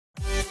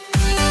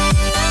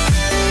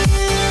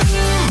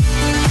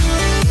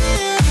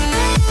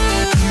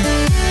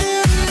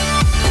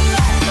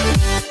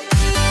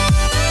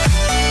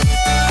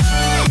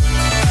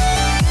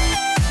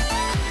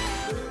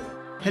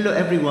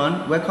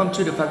everyone, welcome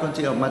to the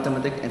Faculty of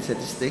Mathematics and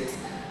Statistics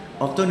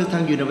of Duc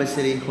Thang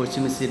University, Ho Chi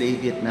Minh City,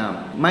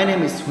 Vietnam. My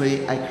name is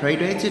Huy. I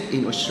graduated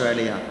in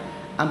Australia.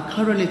 I'm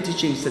currently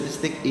teaching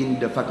statistics in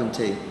the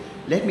faculty.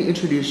 Let me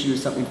introduce you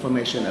some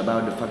information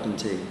about the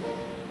faculty.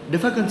 The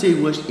faculty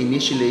was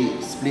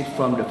initially split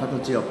from the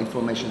Faculty of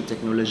Information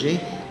Technology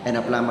and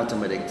Applied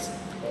Mathematics,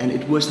 and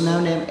it was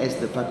now named as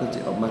the Faculty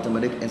of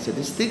Mathematics and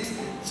Statistics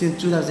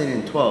since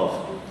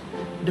 2012.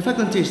 The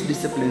faculty's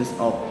disciplines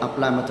of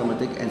Applied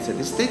Mathematics and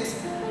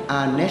Statistics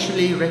are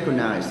nationally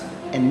recognized,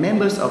 and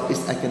members of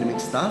its academic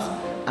staff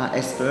are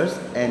experts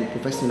and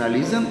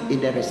professionalism in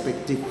their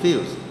respective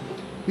fields.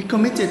 We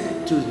committed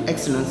to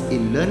excellence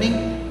in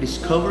learning,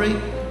 discovery,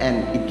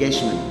 and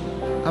engagement.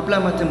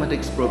 Applied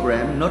Mathematics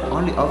program not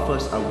only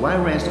offers a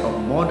wide range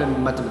of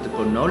modern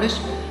mathematical knowledge,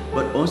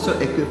 but also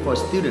equips for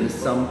students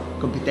some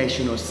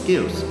computational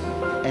skills,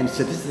 and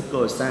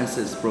Statistical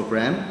Sciences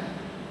program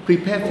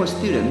prepare for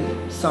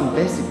students some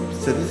basic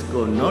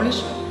statistical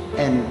knowledge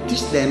and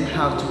teach them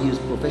how to use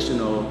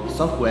professional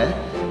software,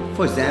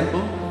 for example,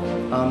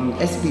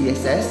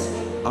 SPSS,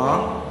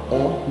 R,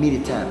 or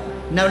Minitab.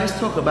 Now let's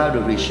talk about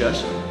the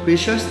research.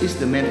 Research is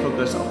the main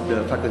focus of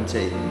the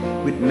faculty,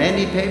 with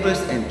many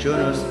papers and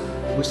journals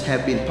which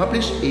have been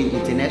published in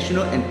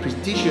international and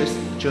prestigious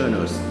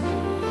journals,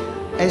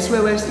 as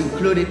well as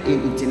included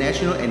in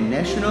international and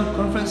national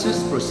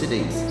conferences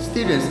proceedings.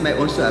 Students may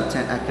also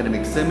attend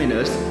academic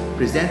seminars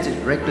presented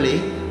regularly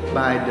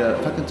by the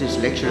faculty's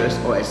lecturers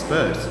or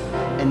experts,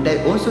 and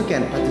they also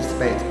can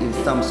participate in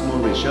some small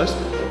research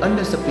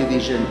under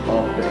supervision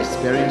of the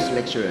experienced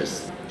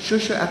lecturers.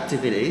 Social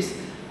activities.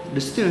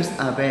 The students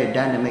are very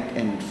dynamic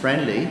and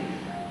friendly.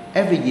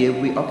 Every year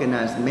we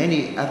organize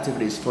many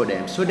activities for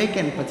them so they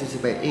can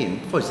participate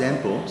in, for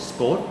example,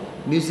 sport,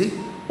 music,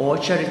 or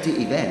charity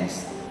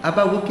events.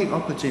 About working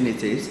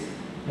opportunities,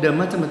 the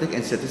mathematics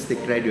and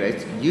statistics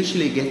graduates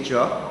usually get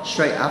jobs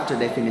straight after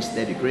they finish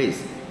their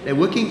degrees. They're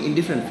working in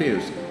different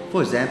fields,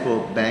 for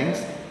example,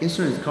 banks,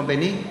 insurance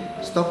company,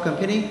 stock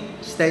company,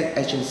 state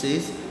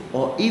agencies,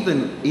 or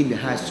even in the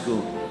high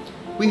school.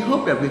 We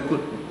hope that we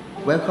could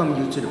welcome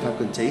you to the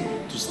faculty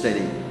to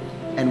study,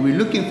 and we're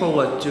looking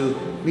forward to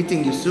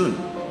meeting you soon.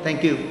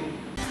 Thank you.